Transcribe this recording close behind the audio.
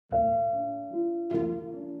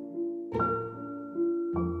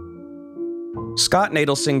Scott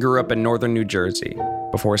Nadelson grew up in northern New Jersey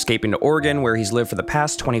before escaping to Oregon, where he's lived for the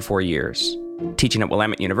past 24 years, teaching at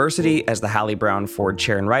Willamette University as the Hallie Brown Ford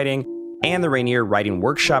Chair in Writing and the Rainier Writing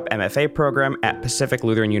Workshop MFA program at Pacific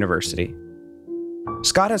Lutheran University.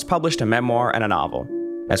 Scott has published a memoir and a novel,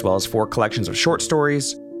 as well as 4 collections of short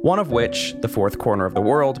stories, one of which, The Fourth Corner of the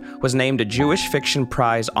World, was named a Jewish Fiction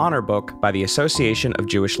Prize Honor Book by the Association of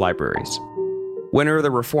Jewish Libraries. Winner of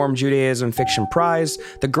the Reform Judaism Fiction Prize,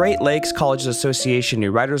 the Great Lakes Colleges Association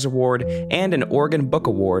New Writers Award, and an Oregon Book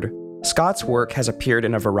Award, Scott's work has appeared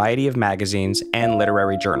in a variety of magazines and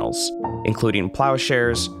literary journals, including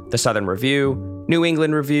Plowshares, The Southern Review, New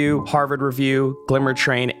England Review, Harvard Review, Glimmer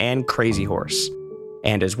Train, and Crazy Horse.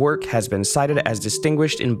 And his work has been cited as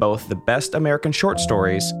distinguished in both the Best American Short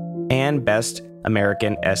Stories and Best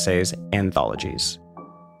American Essays anthologies.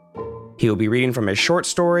 He will be reading from his short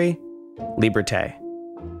story, Liberté,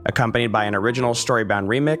 accompanied by an original Storybound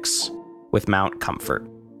remix with Mount Comfort.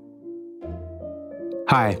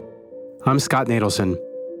 Hi, I'm Scott Nadelson,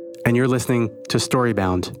 and you're listening to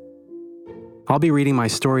Storybound. I'll be reading my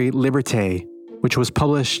story Liberté, which was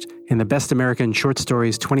published in the Best American Short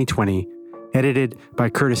Stories 2020, edited by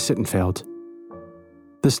Curtis Sittenfeld.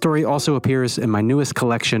 The story also appears in my newest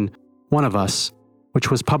collection, One of Us,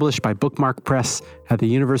 which was published by Bookmark Press at the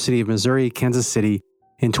University of Missouri, Kansas City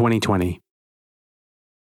in 2020.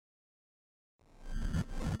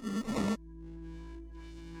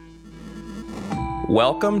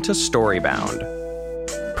 Welcome to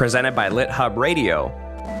Storybound, presented by LitHub Radio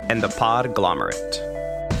and the Podglomerate.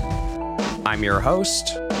 I'm your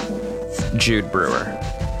host, Jude Brewer.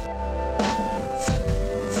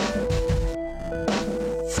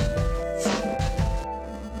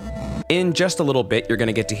 In just a little bit, you're going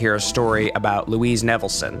to get to hear a story about Louise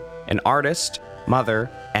Nadelson, an artist, mother,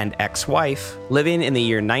 and ex-wife living in the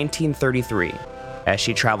year 1933, as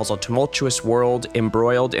she travels a tumultuous world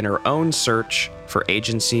embroiled in her own search for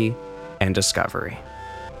agency and discovery.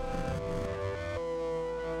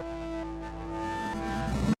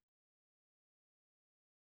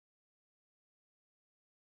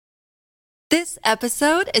 This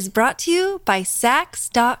episode is brought to you by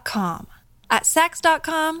Saks.com. At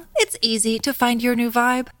Saks.com, it's easy to find your new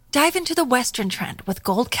vibe. Dive into the Western trend with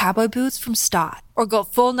gold cowboy boots from Stott, or go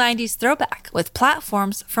full 90s throwback with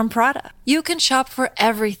platforms from Prada. You can shop for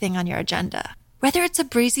everything on your agenda, whether it's a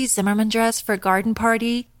breezy Zimmermann dress for a garden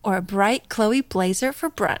party or a bright Chloe blazer for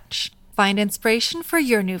brunch. Find inspiration for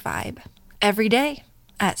your new vibe every day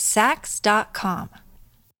at Saks.com.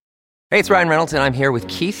 Hey, it's Ryan Reynolds, and I'm here with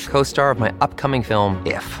Keith, co-star of my upcoming film,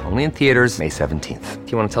 If, only in theaters May 17th.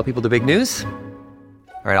 Do you want to tell people the big news?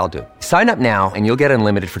 All right, I'll do it. Sign up now and you'll get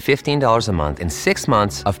unlimited for $15 a month and 6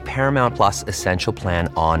 months of Paramount Plus Essential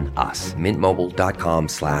Plan on us.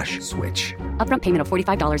 MintMobile.com/switch. Upfront payment of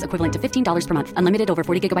 $45 equivalent to $15 per month. Unlimited over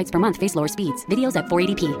 40 gigabytes per month. Face lower speeds. Videos at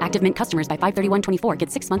 480p. Active Mint customers by 531.24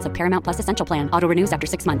 get 6 months of Paramount Plus Essential Plan. Auto renews after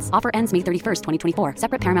 6 months. Offer ends May 31st, 2024.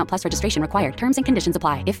 Separate Paramount Plus registration required. Terms and conditions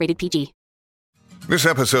apply if rated PG. This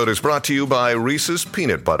episode is brought to you by Reese's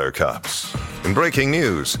Peanut Butter Cups. In breaking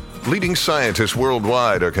news, leading scientists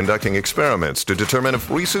worldwide are conducting experiments to determine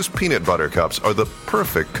if Reese's Peanut Butter Cups are the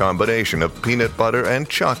perfect combination of peanut butter and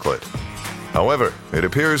chocolate. However, it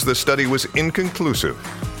appears the study was inconclusive,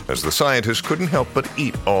 as the scientists couldn't help but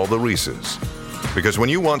eat all the Reese's. Because when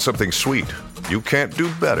you want something sweet, you can't do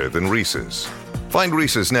better than Reese's. Find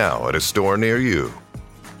Reese's now at a store near you.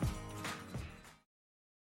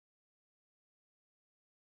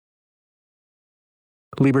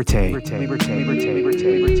 Liberté.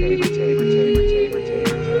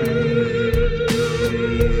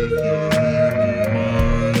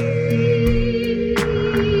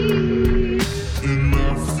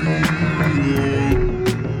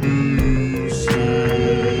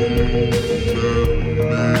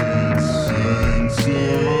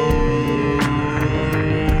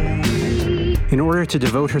 In order to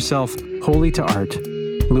devote herself wholly to art,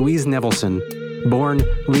 Louise Nadelson, born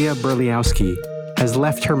Leah Berliowski, has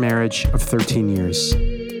left her marriage of 13 years.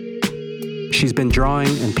 She's been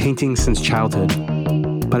drawing and painting since childhood,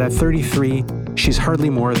 but at 33, she's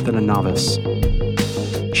hardly more than a novice.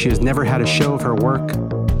 She has never had a show of her work,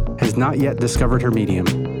 has not yet discovered her medium.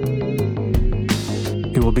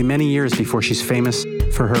 It will be many years before she's famous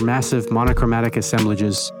for her massive monochromatic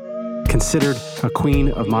assemblages, considered a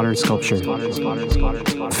queen of modern sculpture.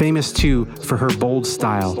 Famous, too, for her bold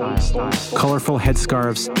style, colorful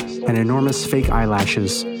headscarves and enormous fake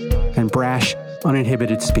eyelashes, and brash,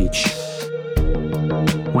 uninhibited speech.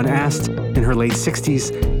 When asked in her late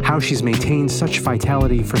 60s how she's maintained such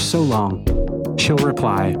vitality for so long, she'll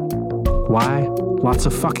reply, Why? Lots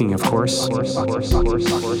of fucking, of course.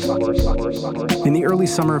 In the early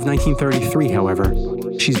summer of 1933, however,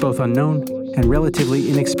 she's both unknown and relatively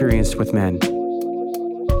inexperienced with men.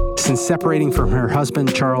 Since separating from her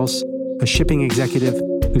husband, Charles, a shipping executive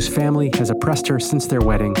whose family has oppressed her since their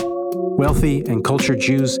wedding, wealthy and cultured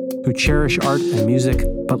Jews who cherish art and music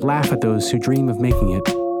but laugh at those who dream of making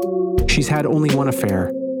it, she's had only one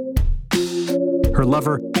affair. Her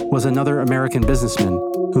lover was another American businessman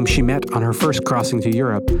whom she met on her first crossing to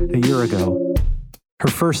Europe a year ago. Her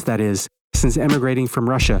first, that is, since emigrating from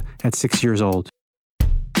Russia at 6 years old.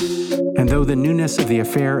 And though the newness of the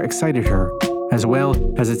affair excited her, as well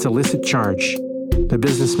as its illicit charge, the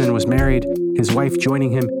businessman was married, his wife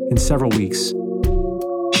joining him in several weeks.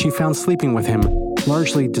 She found sleeping with him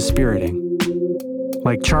largely dispiriting.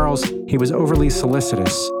 Like Charles, he was overly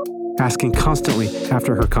solicitous, asking constantly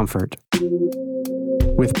after her comfort.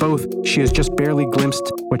 With both, she has just barely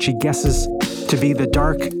glimpsed what she guesses to be the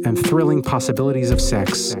dark and thrilling possibilities of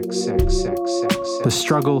sex. The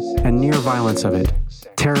struggle and near violence of it,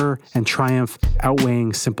 terror and triumph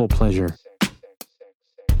outweighing simple pleasure.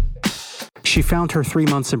 She found her 3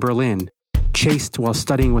 months in Berlin, chaste while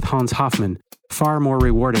studying with Hans Hofmann, far more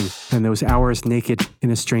rewarding than those hours naked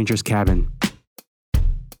in a stranger's cabin.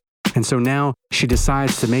 And so now she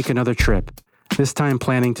decides to make another trip, this time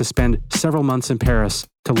planning to spend several months in Paris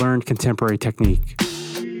to learn contemporary technique.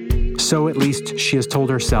 So at least she has told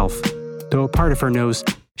herself, though a part of her knows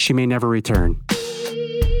she may never return.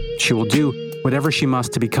 She will do whatever she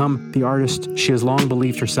must to become the artist she has long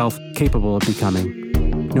believed herself capable of becoming,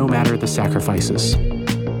 no matter the sacrifices.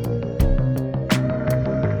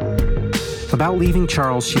 About leaving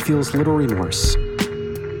Charles, she feels little remorse.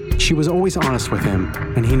 She was always honest with him,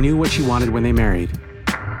 and he knew what she wanted when they married.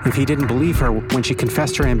 If he didn't believe her when she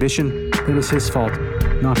confessed her ambition, it was his fault,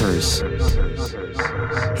 not hers.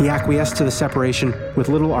 He acquiesced to the separation with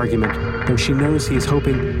little argument, though she knows he is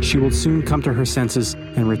hoping she will soon come to her senses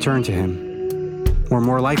and return to him. Or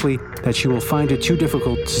more likely, that she will find it too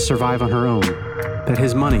difficult to survive on her own, that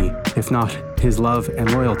his money, if not his love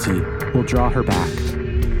and loyalty, will draw her back.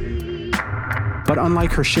 But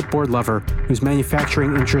unlike her shipboard lover, whose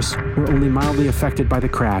manufacturing interests were only mildly affected by the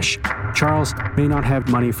crash, Charles may not have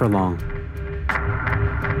money for long.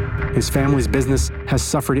 His family's business has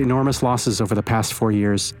suffered enormous losses over the past 4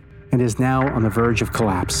 years and is now on the verge of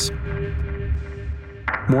collapse.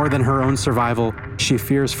 More than her own survival, she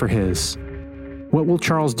fears for his. What will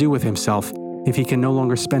Charles do with himself if he can no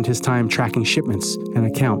longer spend his time tracking shipments and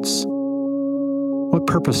accounts? What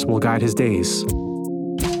purpose will guide his days?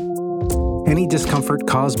 Any discomfort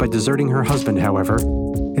caused by deserting her husband, however,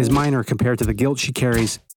 is minor compared to the guilt she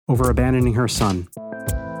carries over abandoning her son.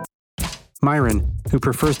 Myron, who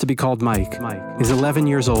prefers to be called Mike, is 11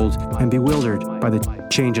 years old and bewildered by the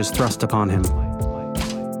changes thrust upon him.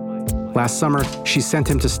 Last summer, she sent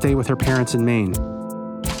him to stay with her parents in Maine.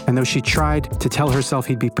 And though she tried to tell herself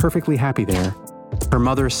he'd be perfectly happy there, her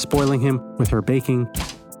mother spoiling him with her baking,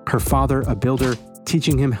 her father, a builder,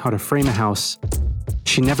 teaching him how to frame a house,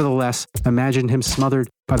 she nevertheless imagined him smothered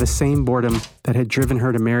by the same boredom that had driven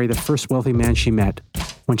her to marry the first wealthy man she met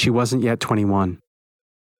when she wasn't yet 21.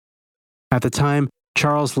 At the time,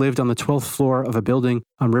 Charles lived on the 12th floor of a building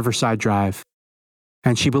on Riverside Drive,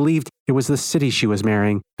 and she believed it was the city she was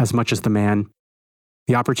marrying as much as the man,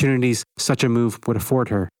 the opportunities such a move would afford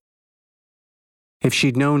her. If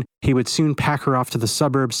she'd known he would soon pack her off to the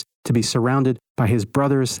suburbs to be surrounded by his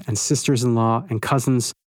brothers and sisters-in-law and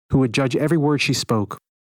cousins who would judge every word she spoke,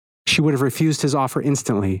 she would have refused his offer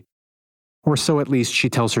instantly, or so at least she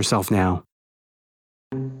tells herself now.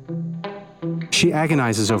 She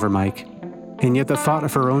agonizes over Mike, and yet the thought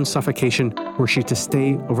of her own suffocation were she to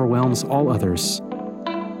stay overwhelms all others.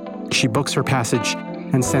 She books her passage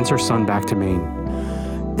and sends her son back to Maine.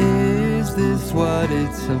 Is this what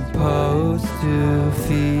it's supposed to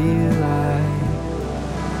feel like?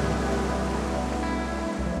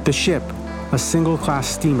 The ship, a single-class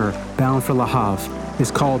steamer bound for Le Havre,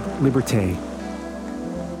 is called Liberté.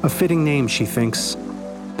 A fitting name, she thinks,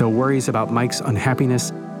 though worries about Mike's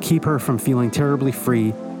unhappiness keep her from feeling terribly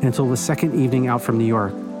free until the second evening out from New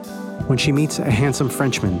York, when she meets a handsome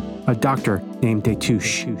Frenchman, a doctor named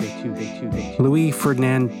Détouche. Louis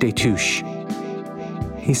Ferdinand Détouche.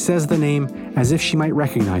 He says the name as if she might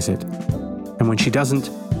recognize it, and when she doesn't,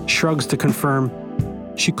 shrugs to confirm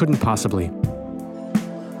she couldn't possibly.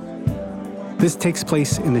 This takes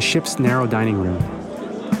place in the ship's narrow dining room.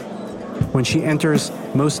 When she enters,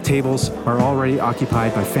 most tables are already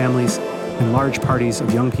occupied by families and large parties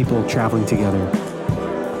of young people traveling together.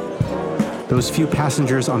 Those few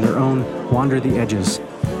passengers on their own wander the edges.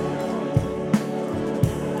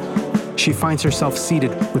 she finds herself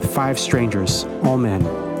seated with 5 strangers, all men.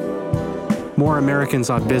 More Americans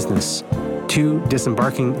on business, 2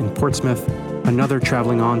 disembarking in Portsmouth, another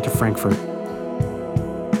traveling on to Frankfurt.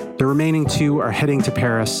 The remaining 2 are heading to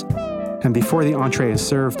Paris, and before the entree is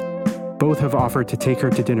served, both have offered to take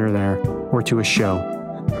her to dinner there or to a show.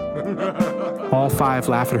 All 5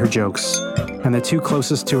 laugh at her jokes, and the 2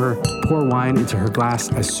 closest to her pour wine into her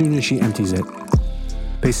glass as soon as she empties it.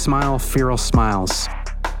 They smile feral smiles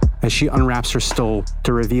as she unwraps her stole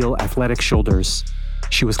to reveal athletic shoulders.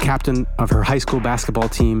 She was captain of her high school basketball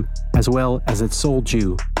team as well as its sole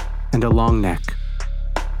Jew, and a long neck.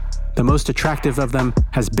 The most attractive of them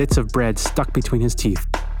has bits of bread stuck between his teeth,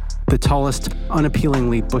 the tallest,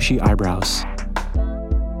 unappealingly bushy eyebrows.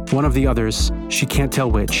 One of the others, she can't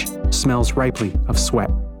tell which, smells ripely of sweat.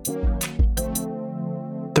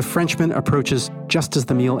 The Frenchman approaches just as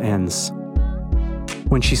the meal ends.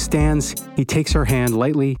 When she stands, he takes her hand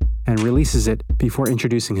lightly and releases it before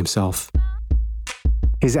introducing himself.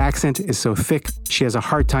 His accent is so thick, she has a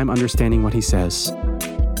hard time understanding what he says.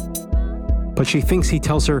 But she thinks he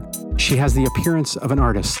tells her she has the appearance of an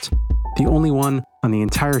artist, the only one on the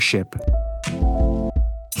entire ship.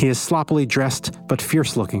 He is sloppily dressed but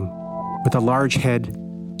fierce-looking, with a large head,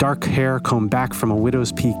 dark hair combed back from a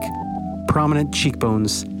widow's peak, prominent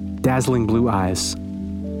cheekbones, dazzling blue eyes.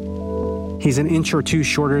 He's an inch or 2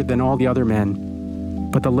 shorter than all the other men,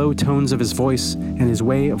 but the low tones of his voice and his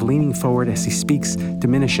way of leaning forward as he speaks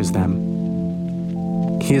diminishes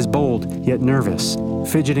them. He is bold, yet nervous,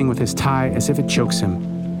 fidgeting with his tie as if it chokes him,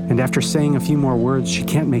 and after saying a few more words she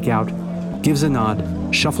can't make out, gives a nod,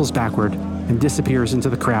 shuffles backward, and disappears into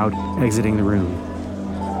the crowd, exiting the room.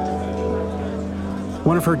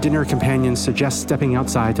 One of her dinner companions suggests stepping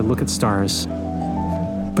outside to look at stars,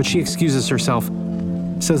 but she excuses herself,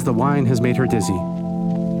 says the wine has made her dizzy.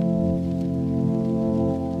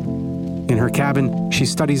 In her cabin, she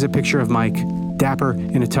studies a picture of Mike, dapper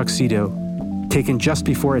in a tuxedo, taken just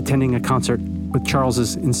before attending a concert with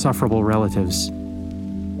Charles's insufferable relatives.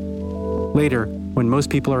 Later, when most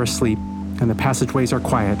people are asleep and the passageways are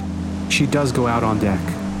quiet, she does go out on deck.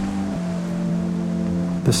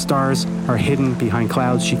 The stars are hidden behind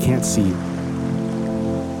clouds she can't see.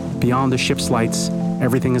 Beyond the ship's lights,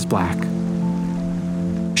 everything is black.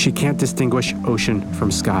 She can't distinguish ocean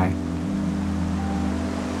from sky.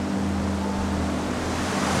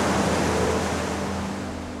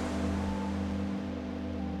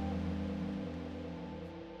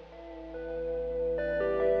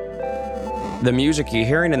 The music you're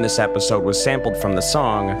hearing in this episode was sampled from the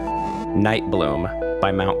song Night Bloom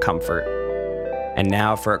by Mount Comfort. And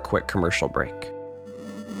now for a quick commercial break.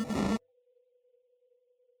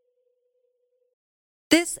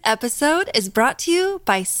 This episode is brought to you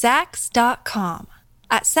by Sax.com.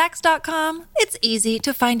 At Sax.com, it's easy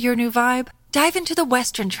to find your new vibe. Dive into the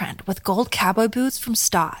Western trend with gold cowboy boots from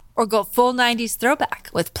Stott, or go full 90s throwback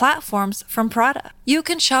with platforms from Prada. You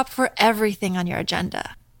can shop for everything on your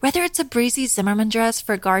agenda, whether it's a breezy Zimmermann dress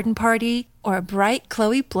for a garden party or a bright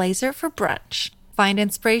Chloe blazer for brunch. Find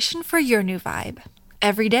inspiration for your new vibe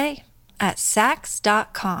every day at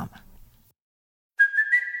Sax.com.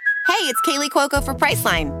 Hey, it's Kaylee Cuoco for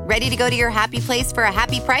Priceline. Ready to go to your happy place for a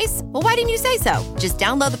happy price? Well, why didn't you say so? Just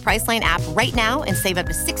download the Priceline app right now and save up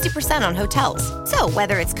to 60% on hotels. So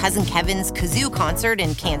whether it's Cousin Kevin's Kazoo Concert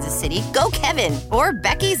in Kansas City, go Kevin, or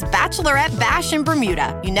Becky's Bachelorette Bash in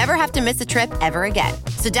Bermuda, you never have to miss a trip ever again.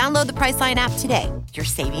 So download the Priceline app today. Your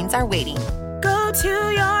savings are waiting. Go to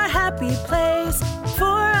your happy place for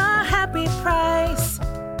a happy price.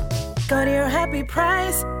 Go to your happy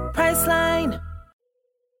price, Priceline.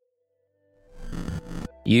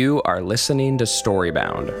 You are listening to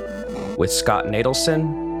Storybound with Scott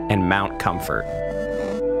Nadelson and Mount Comfort.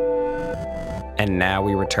 And now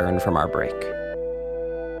we return from our break.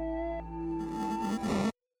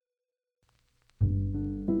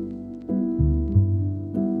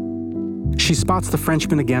 She spots the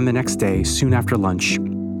Frenchman again the next day, soon after lunch.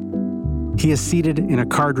 He is seated in a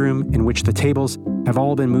card room in which the tables have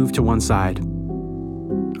all been moved to one side.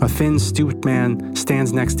 A thin, stooped man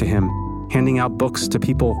stands next to him, handing out books to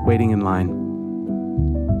people waiting in line.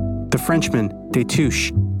 The Frenchman,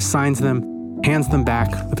 Détouche, signs them, hands them back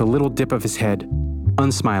with a little dip of his head,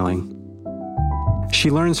 unsmiling. She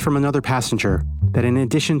learns from another passenger that in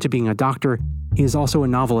addition to being a doctor, he is also a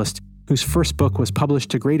novelist whose first book was published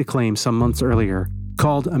to great acclaim some months earlier,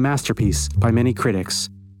 called a masterpiece by many critics,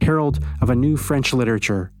 herald of a new French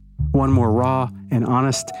literature, one more raw and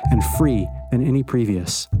honest and free than any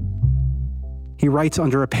previous. He writes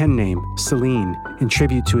under a pen name, Celine, in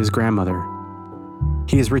tribute to his grandmother.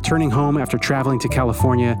 He is returning home after traveling to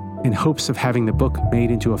California in hopes of having the book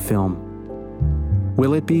made into a film.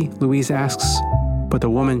 Will it be? Louise asks, but the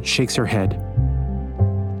woman shakes her head.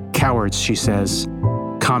 Cowards, she says.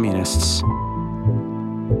 Communists.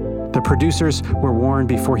 The producers were warned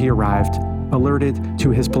before he arrived, alerted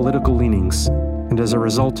to his political leanings, and as a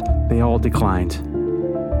result, they all declined.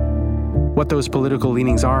 What those political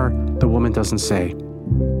leanings are, the woman doesn't say.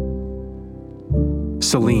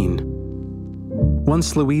 Celine.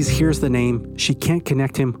 Once Louise hears the name, she can't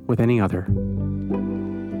connect him with any other.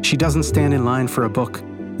 She doesn't stand in line for a book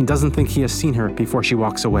and doesn't think he has seen her before she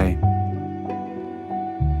walks away.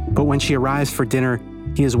 But when she arrives for dinner,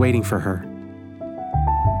 he is waiting for her.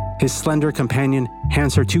 His slender companion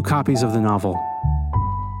hands her 2 copies of the novel.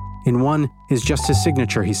 In one is just his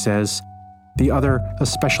signature, he says, the other a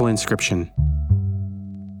special inscription.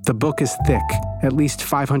 The book is thick, at least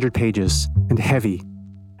 500 pages, and heavy,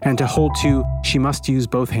 and to hold 2, she must use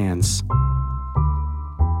both hands.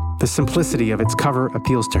 The simplicity of its cover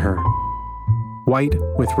appeals to her. White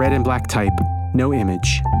with red and black type, no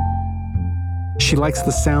image. She likes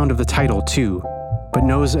the sound of the title, too, but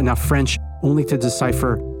knows enough French only to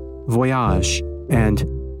decipher Voyage and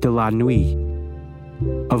de la Nuit.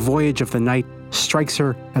 A voyage of the night strikes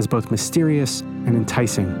her as both mysterious and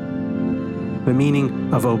enticing. The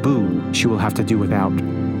meaning of au bout she will have to do without.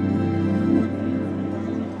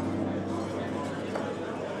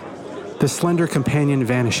 The slender companion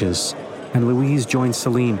vanishes, and Louise joins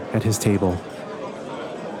Celine at his table.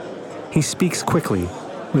 He speaks quickly,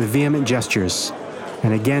 with vehement gestures,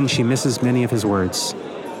 and again she misses many of his words.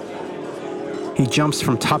 He jumps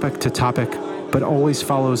from topic to topic, but always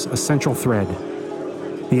follows a central thread,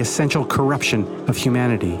 the essential corruption of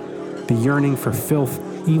humanity, the yearning for filth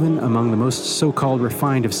even among the most so-called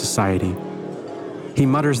refined of society. He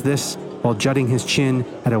mutters this while jutting his chin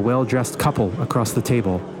at a well-dressed couple across the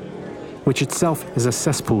table, which itself is a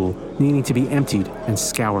cesspool needing to be emptied and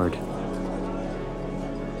scoured.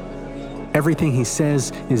 Everything he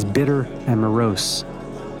says is bitter and morose,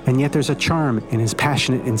 and yet there's a charm in his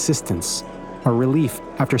passionate insistence, a relief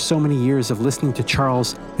after so many years of listening to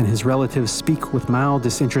Charles and his relatives speak with mild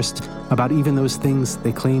disinterest about even those things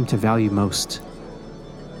they claim to value most.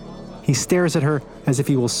 He stares at her as if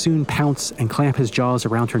he will soon pounce and clamp his jaws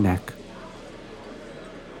around her neck.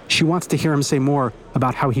 She wants to hear him say more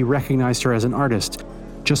about how he recognized her as an artist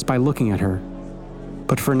just by looking at her.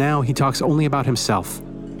 But for now, he talks only about himself,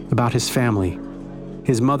 about his family,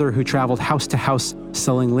 his mother who traveled house to house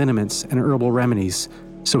selling liniments and herbal remedies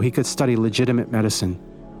so he could study legitimate medicine.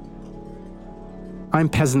 I'm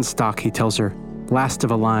peasant stock, he tells her, last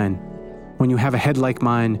of a line. When you have a head like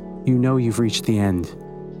mine, you know you've reached the end.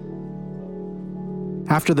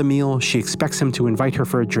 After the meal, she expects him to invite her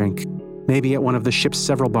for a drink, maybe at one of the ship's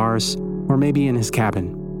several bars, or maybe in his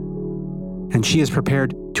cabin. And she is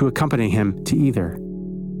prepared to accompany him to either.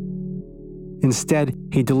 Instead,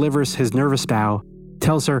 he delivers his nervous bow,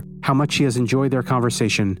 tells her how much he has enjoyed their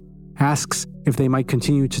conversation, asks if they might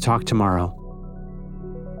continue to talk tomorrow.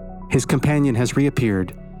 His companion has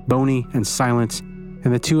reappeared, bony and silent,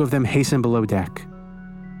 and the 2 of them hasten below deck.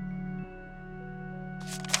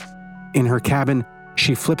 In her cabin,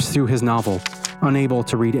 she flips through his novel, unable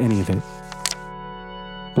to read any of it.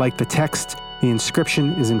 Like the text, the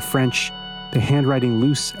inscription is in French, the handwriting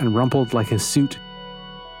loose and rumpled like his suit,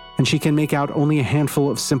 and she can make out only a handful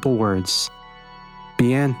of simple words.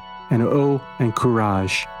 Bien and eau and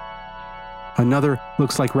courage. Another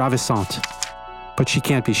looks like ravissante, but she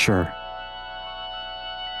can't be sure.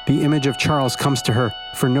 The image of Charles comes to her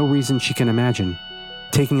for no reason she can imagine,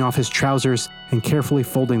 taking off his trousers and carefully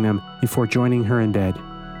folding them before joining her in bed.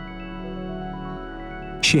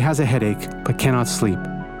 She has a headache, but cannot sleep.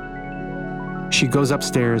 She goes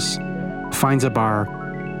upstairs, finds a bar,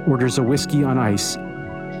 orders a whiskey on ice,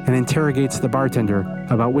 and interrogates the bartender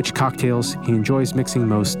about which cocktails he enjoys mixing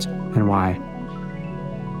most and why.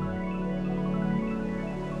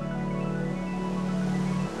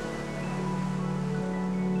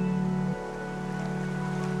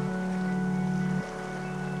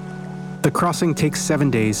 The crossing takes 7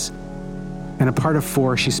 days, and a part of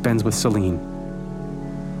 4 she spends with Celine.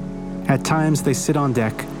 At times, they sit on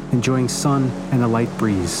deck, enjoying sun and a light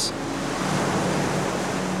breeze.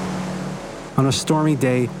 On a stormy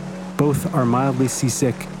day, both are mildly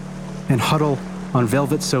seasick and huddle on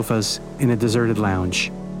velvet sofas in a deserted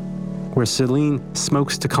lounge, where Celine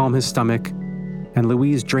smokes to calm his stomach and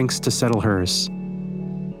Louise drinks to settle hers.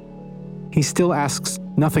 He still asks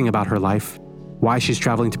nothing about her life, why she's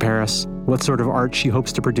traveling to Paris, what sort of art she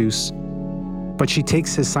hopes to produce, but she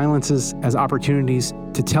takes his silences as opportunities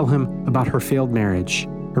to tell him about her failed marriage,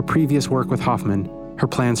 her previous work with Hoffman, her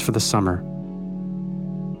plans for the summer.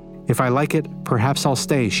 If I like it, perhaps I'll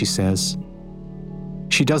stay, she says.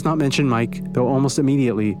 She does not mention Mike, though almost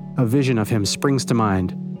immediately a vision of him springs to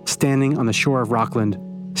mind, standing on the shore of Rockland,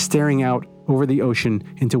 staring out over the ocean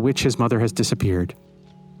into which his mother has disappeared.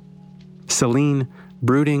 Celine,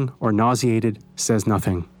 brooding or nauseated, says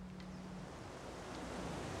nothing.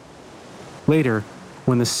 Later,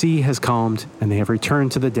 when the sea has calmed and they have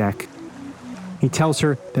returned to the deck, he tells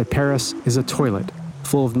her that Paris is a toilet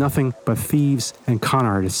full of nothing but thieves and con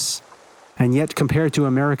artists, and yet compared to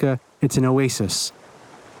America, it's an oasis,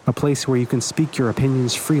 a place where you can speak your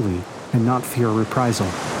opinions freely and not fear reprisal.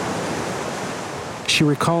 She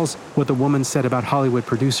recalls what the woman said about Hollywood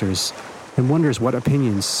producers and wonders what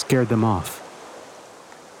opinions scared them off.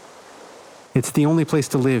 It's the only place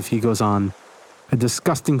to live, he goes on, a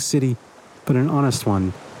disgusting city, but an honest one,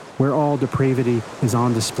 where all depravity is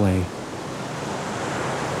on display.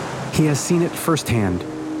 He has seen it firsthand,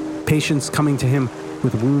 patients coming to him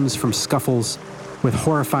with wounds from scuffles, with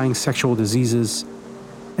horrifying sexual diseases,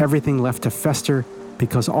 everything left to fester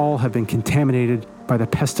because all have been contaminated by the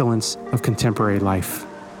pestilence of contemporary life.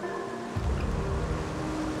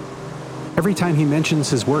 Every time he mentions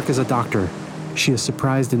his work as a doctor, she is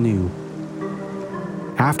surprised anew.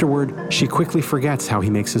 Afterward, she quickly forgets how he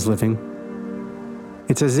makes his living.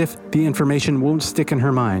 It's as if the information won't stick in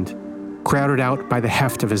her mind, crowded out by the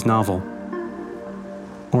heft of his novel.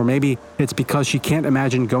 Or maybe it's because she can't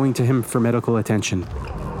imagine going to him for medical attention.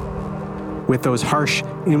 With those harsh,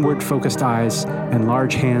 inward-focused eyes and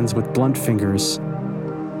large hands with blunt fingers,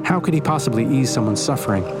 how could he possibly ease someone's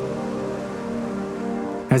suffering?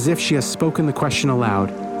 As if she has spoken the question aloud,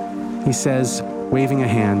 he says, waving a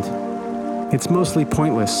hand, "It's mostly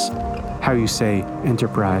pointless, how you say,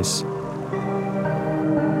 enterprise."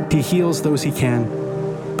 He heals those he can,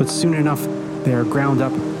 but soon enough they are ground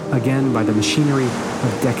up again by the machinery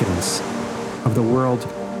of decadence, of the world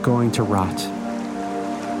going to rot.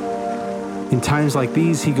 In times like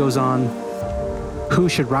these, he goes on, who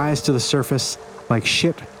should rise to the surface like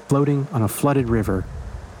shit floating on a flooded river?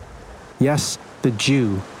 Yes, the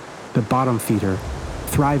Jew, the bottom feeder,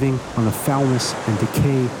 thriving on the foulness and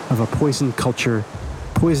decay of a poisoned culture,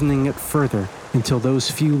 poisoning it further until those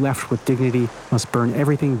few left with dignity must burn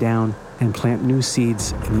everything down and plant new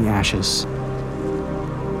seeds in the ashes.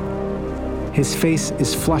 His face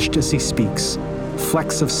is flushed as he speaks,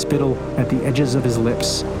 flecks of spittle at the edges of his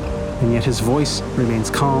lips, and yet his voice remains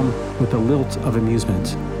calm with the lilt of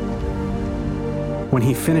amusement. When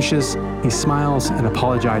he finishes, he smiles and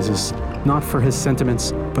apologizes, not for his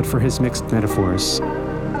sentiments, but for his mixed metaphors.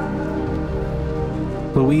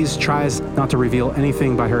 Louise tries not to reveal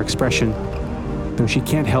anything by her expression, though she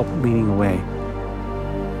can't help leaning away.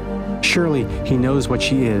 Surely he knows what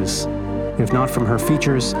she is, if not from her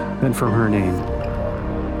features, then from her name.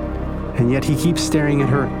 And yet he keeps staring at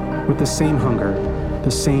her with the same hunger,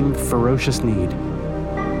 the same ferocious need.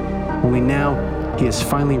 Only now he is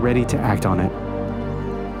finally ready to act on it.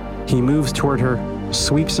 He moves toward her,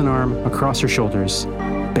 sweeps an arm across her shoulders,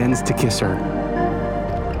 bends to kiss her.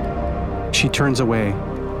 She turns away,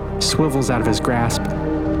 swivels out of his grasp,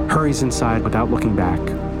 hurries inside without looking back.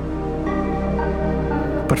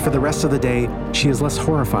 But for the rest of the day, she is less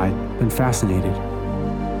horrified than fascinated.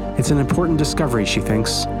 It's an important discovery, she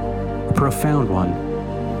thinks, a profound one,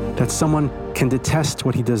 that someone can detest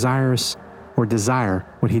what he desires or desire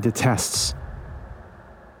what he detests.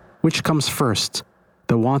 Which comes first,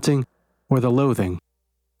 the wanting or the loathing?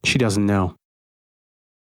 She doesn't know.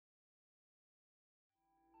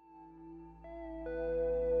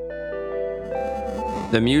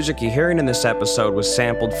 The music you're hearing in this episode was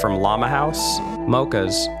sampled from Llama House,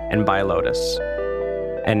 Mochas, and By Lotus.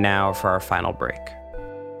 And now for our final break.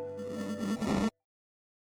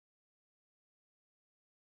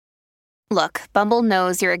 Look, Bumble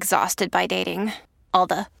knows you're exhausted by dating. All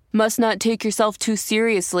the must not take yourself too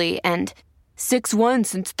seriously and 6'1"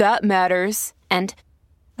 since that matters. And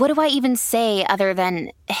what do I even say other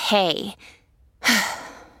than hey?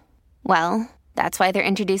 Well, that's why they're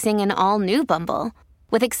introducing an all-new Bumble.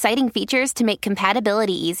 With exciting features to make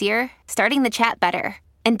compatibility easier, starting the chat better,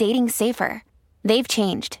 and dating safer. They've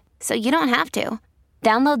changed, so you don't have to.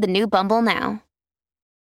 Download the new Bumble now.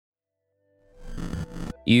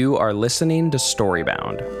 You are listening to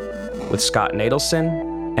Storybound with Scott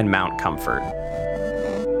Nadelson and Mount Comfort.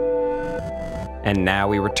 And now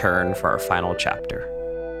we return for our final chapter.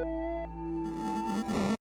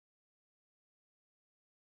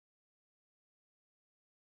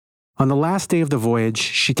 On the last day of the voyage,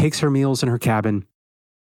 she takes her meals in her cabin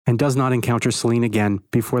and does not encounter Celine again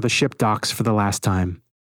before the ship docks for the last time.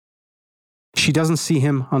 She doesn't see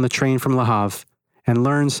him on the train from Le Havre and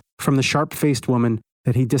learns from the sharp-faced woman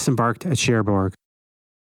that he disembarked at Cherbourg.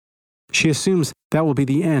 She assumes that will be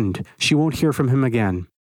the end. She won't hear from him again.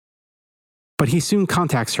 But he soon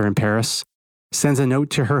contacts her in Paris, sends a note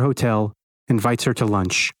to her hotel, invites her to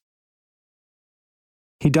lunch.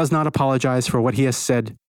 He does not apologize for what he has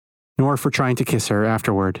said, nor for trying to kiss her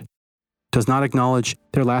afterward, does not acknowledge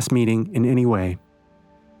their last meeting in any way.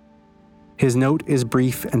 His note is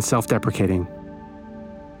brief and self-deprecating.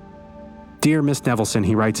 "Dear Miss Nadelson,"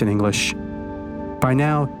 he writes in English, "by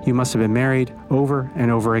now you must have been married over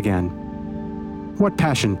and over again. What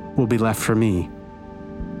passion will be left for me?"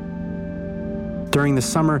 During the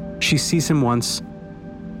summer, she sees him once,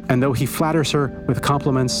 and though he flatters her with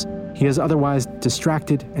compliments, he is otherwise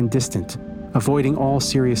distracted and distant, avoiding all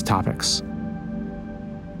serious topics.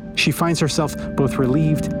 She finds herself both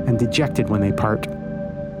relieved and dejected when they part.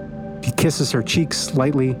 He kisses her cheeks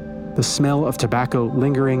lightly, the smell of tobacco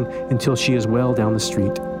lingering until she is well down the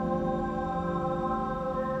street.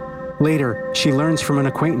 Later, she learns from an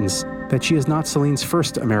acquaintance that she is not Celine's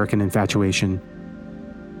first American infatuation.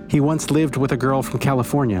 He once lived with a girl from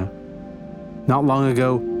California. Not long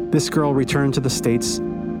ago, this girl returned to the States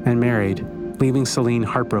and married, leaving Celine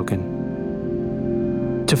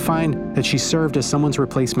heartbroken. To find that she served as someone's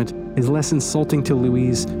replacement is less insulting to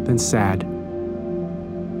Louise than sad.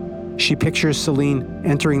 She pictures Celine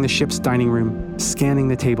entering the ship's dining room, scanning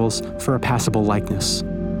the tables for a passable likeness.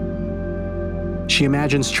 She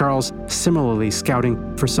imagines Charles similarly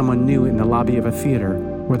scouting for someone new in the lobby of a theater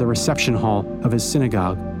or the reception hall of his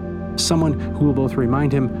synagogue, someone who will both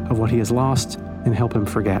remind him of what he has lost and help him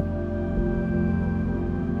forget.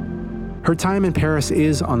 Her time in Paris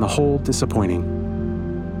is, on the whole, disappointing.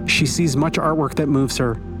 She sees much artwork that moves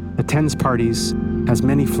her, attends parties, has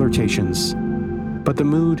many flirtations, but the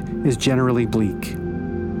mood is generally bleak.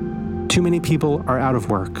 Too many people are out of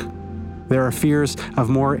work. There are fears of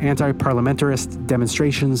more anti-parliamentarist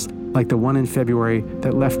demonstrations like the one in February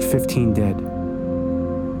that left 15 dead.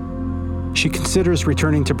 She considers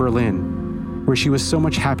returning to Berlin, where she was so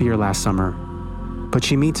much happier last summer, but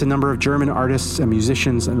she meets a number of German artists and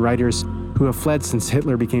musicians and writers who have fled since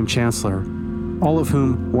Hitler became chancellor, all of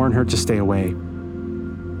whom warn her to stay away.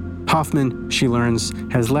 Hoffman, she learns,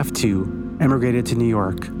 has left too, emigrated to New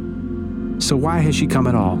York. So why has she come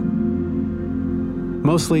at all?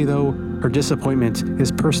 Mostly, though, her disappointment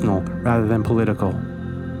is personal rather than political.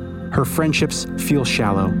 Her friendships feel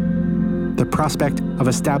shallow. The prospect of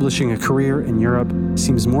establishing a career in Europe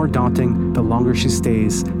seems more daunting the longer she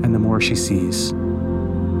stays and the more she sees.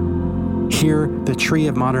 Here, the tree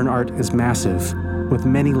of modern art is massive, with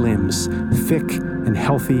many limbs, thick and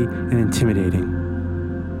healthy and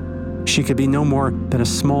intimidating. She could be no more than a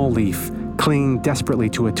small leaf, clinging desperately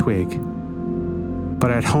to a twig.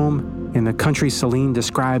 But at home, in the country Celine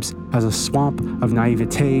describes as a swamp of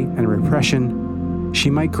naivete and repression, she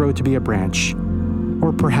might grow to be a branch,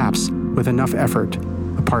 or perhaps, with enough effort,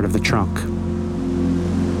 a part of the trunk.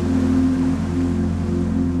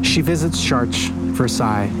 She visits Chartres,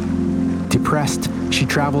 Versailles. Depressed, she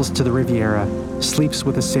travels to the Riviera, sleeps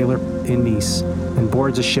with a sailor in Nice, and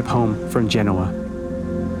boards a ship home from Genoa.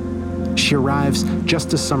 She arrives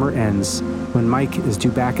just as summer ends, when Mike is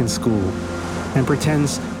due back in school, and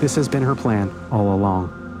pretends this has been her plan all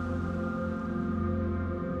along.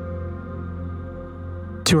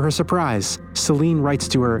 To her surprise, Celine writes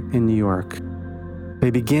to her in New York.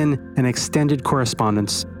 They begin an extended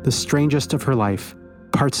correspondence, the strangest of her life,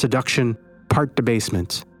 part seduction, part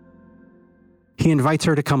debasement. He invites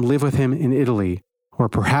her to come live with him in Italy, or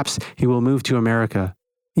perhaps he will move to America,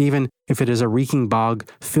 even if it is a reeking bog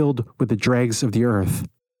filled with the dregs of the earth.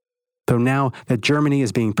 Though now that Germany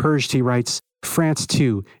is being purged, he writes, France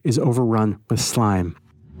too is overrun with slime.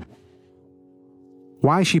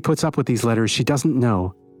 Why she puts up with these letters she doesn't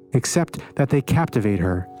know, except that they captivate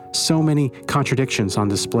her, so many contradictions on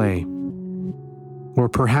display. Or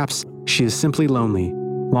perhaps she is simply lonely,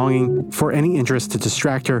 longing for any interest to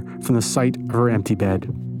distract her from the sight of her empty bed.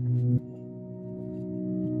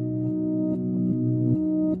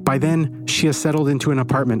 By then, she has settled into an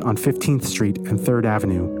apartment on 15th Street and 3rd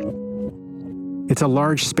Avenue. It's a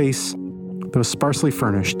large space, though sparsely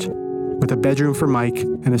furnished, with a bedroom for Mike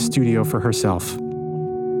and a studio for herself.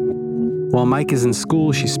 While Mike is in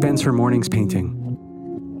school, she spends her mornings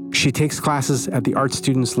painting. She takes classes at the Art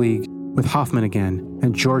Students League with Hoffman again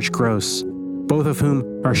and George Gross, both of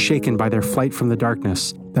whom are shaken by their flight from the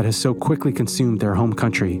darkness that has so quickly consumed their home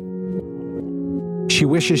country. She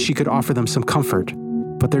wishes she could offer them some comfort,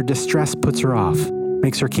 but their distress puts her off,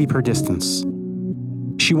 makes her keep her distance.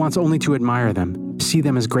 She wants only to admire them, see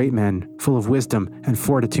them as great men, full of wisdom and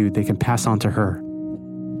fortitude they can pass on to her.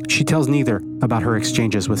 She tells neither about her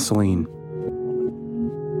exchanges with Celine.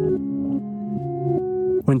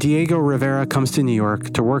 When Diego Rivera comes to New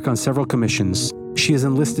York to work on several commissions, she is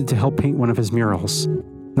enlisted to help paint one of his murals.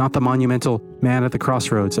 Not the monumental Man at the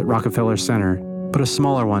Crossroads at Rockefeller Center, but a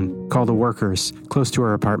smaller one called The Workers, close to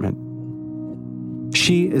her apartment.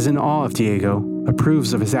 She is in awe of Diego,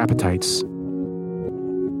 approves of his appetites.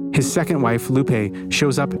 His second wife, Lupe,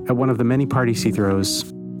 shows up at one of the many parties he throws,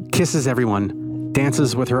 kisses everyone,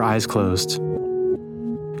 dances with her eyes closed.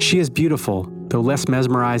 She is beautiful, though less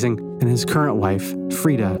mesmerizing than his current wife,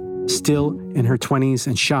 Frida, still in her 20s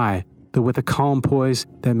and shy, though with a calm poise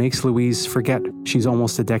that makes Louise forget she's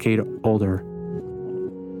almost a decade older.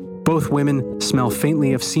 Both women smell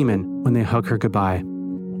faintly of semen when they hug her goodbye.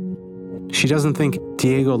 She doesn't think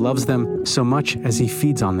Diego loves them so much as he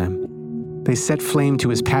feeds on them. They set flame to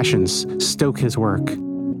his passions, stoke his work.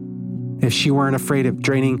 If she weren't afraid of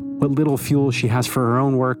draining what little fuel she has for her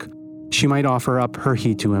own work, she might offer up her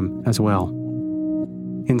heat to him as well.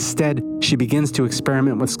 Instead, she begins to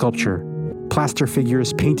experiment with sculpture, plaster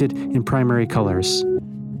figures painted in primary colors.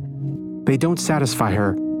 They don't satisfy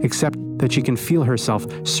her, except that she can feel herself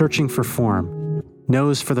searching for form,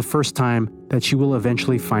 knows for the first time that she will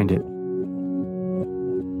eventually find it.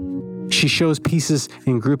 She shows pieces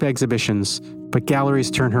in group exhibitions, but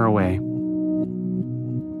galleries turn her away.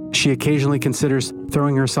 She occasionally considers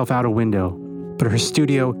throwing herself out a window, but her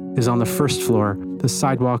studio is on the first floor, the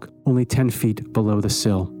sidewalk only 10 feet below the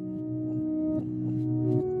sill.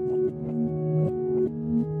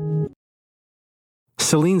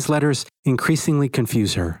 Celine's letters increasingly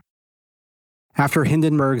confuse her. After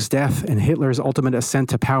Hindenburg's death and Hitler's ultimate ascent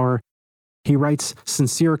to power, he writes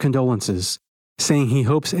sincere condolences, saying he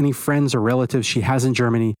hopes any friends or relatives she has in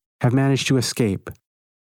Germany have managed to escape,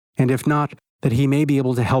 and if not, that he may be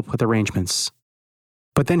able to help with arrangements.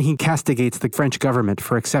 But then he castigates the French government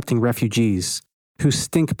for accepting refugees, whose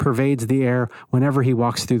stink pervades the air whenever he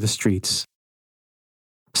walks through the streets.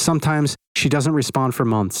 Sometimes she doesn't respond for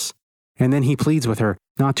months, and then he pleads with her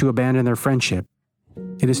not to abandon their friendship.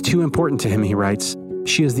 It is too important to him, he writes.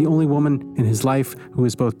 She is the only woman in his life who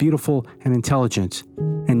is both beautiful and intelligent,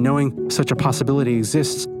 and knowing such a possibility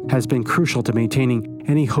exists has been crucial to maintaining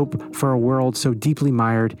any hope for a world so deeply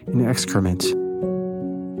mired in excrement.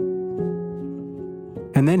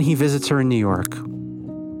 And then he visits her in New York.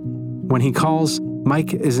 When he calls,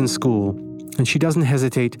 Mike is in school, and she doesn't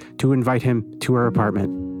hesitate to invite him to her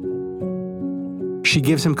apartment. She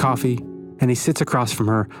gives him coffee, and he sits across from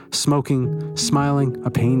her, smoking, smiling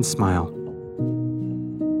a pained smile.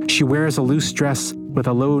 She wears a loose dress with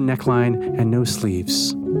a low neckline and no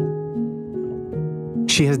sleeves.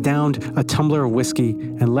 She has downed a tumbler of whiskey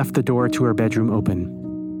and left the door to her bedroom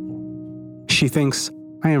open. She thinks,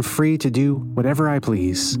 I am free to do whatever I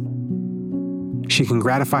please. She can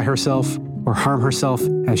gratify herself or harm herself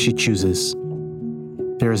as she chooses.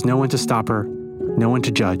 There is no one to stop her, no one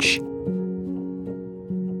to judge.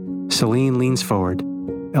 Celine leans forward,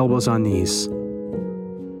 elbows on knees.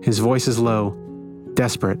 His voice is low,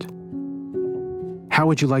 desperate. How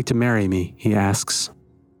would you like to marry me? He asks.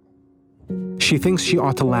 She thinks she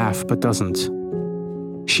ought to laugh, but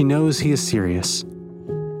doesn't. She knows he is serious.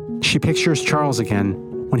 She pictures Charles again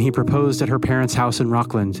when he proposed at her parents' house in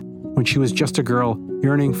Rockland when she was just a girl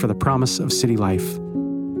yearning for the promise of city life.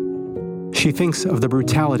 She thinks of the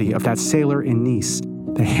brutality of that sailor in Nice,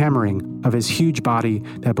 the hammering of his huge body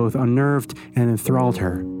that both unnerved and enthralled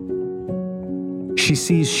her. She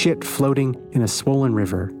sees shit floating in a swollen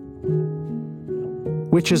river.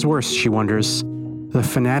 Which is worse, she wonders, the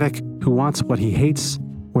fanatic who wants what he hates,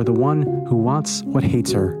 or the one who wants what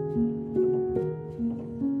hates her?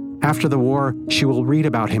 After the war, she will read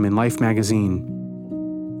about him in Life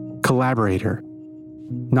magazine. Collaborator,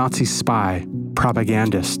 Nazi spy,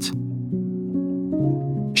 propagandist.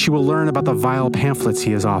 She will learn about the vile pamphlets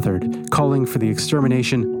he has authored, calling for the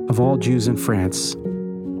extermination of all Jews in France.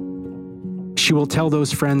 She will tell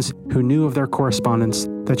those friends who knew of their correspondence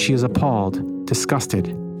that she is appalled, disgusted.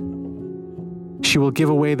 She will give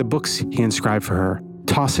away the books he inscribed for her,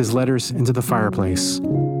 toss his letters into the fireplace.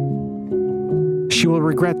 She will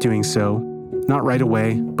regret doing so, not right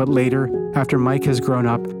away, but later, after Mike has grown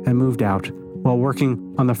up and moved out, while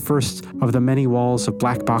working on the first of the many walls of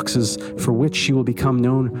black boxes for which she will become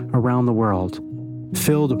known around the world,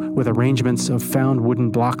 filled with arrangements of found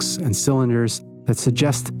wooden blocks and cylinders that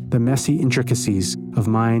suggest the messy intricacies of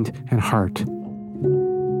mind and heart.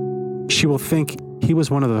 She will think he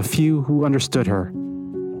was one of the few who understood her,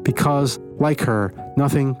 because, like her,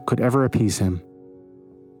 nothing could ever appease him.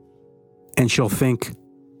 And she'll think,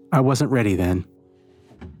 I wasn't ready then.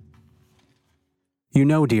 You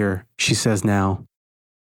know, dear, she says now,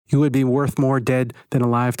 you would be worth more dead than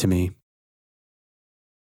alive to me.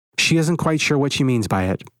 She isn't quite sure what she means by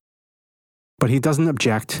it. But he doesn't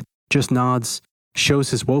object, just nods,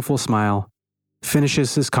 shows his woeful smile,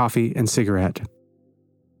 finishes his coffee and cigarette.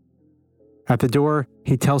 At the door,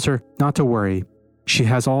 he tells her not to worry. She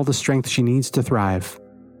has all the strength she needs to thrive.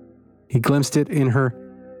 He glimpsed it in her,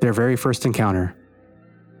 their very first encounter.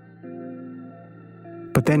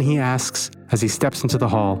 But then he asks, as he steps into the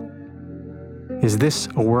hall, "Is this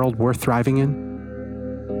a world worth thriving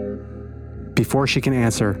in?" Before she can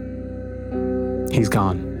answer, he's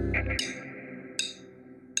gone.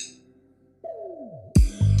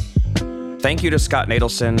 Thank you to Scott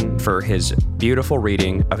Nadelson for his beautiful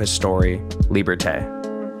reading of his story, Liberté.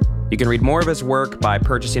 You can read more of his work by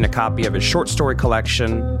purchasing a copy of his short story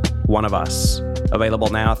collection, One of Us, available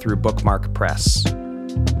now through Bookmark Press.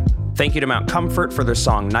 Thank you to Mount Comfort for their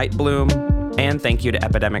song Night Bloom, and thank you to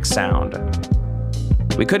Epidemic Sound.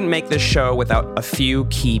 We couldn't make this show without a few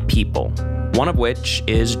key people, one of which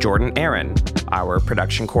is Jordan Aaron, our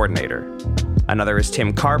production coordinator. Another is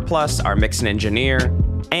Tim Carplus, our mix and engineer,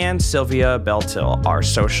 and Sylvia Beltil, our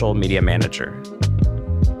social media manager.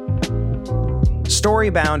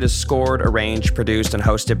 Storybound is scored, arranged, produced, and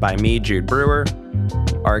hosted by me, Jude Brewer.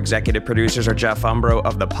 Our executive producers are Jeff Umbro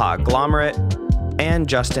of The Podglomerate and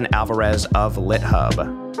Justin Alvarez of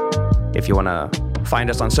LitHub. If you want to find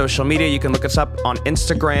us on social media, you can look us up on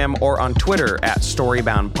Instagram or on Twitter at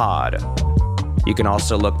StoryboundPod. You can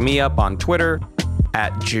also look me up on Twitter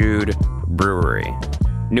at Jude Brewery.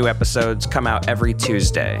 New episodes come out every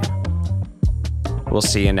Tuesday. We'll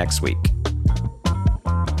see you next week.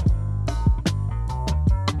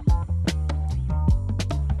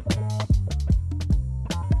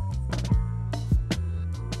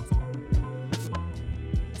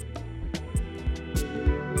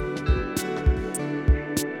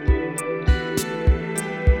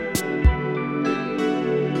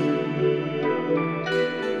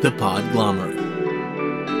 The Podglomerate,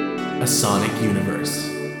 a sonic universe.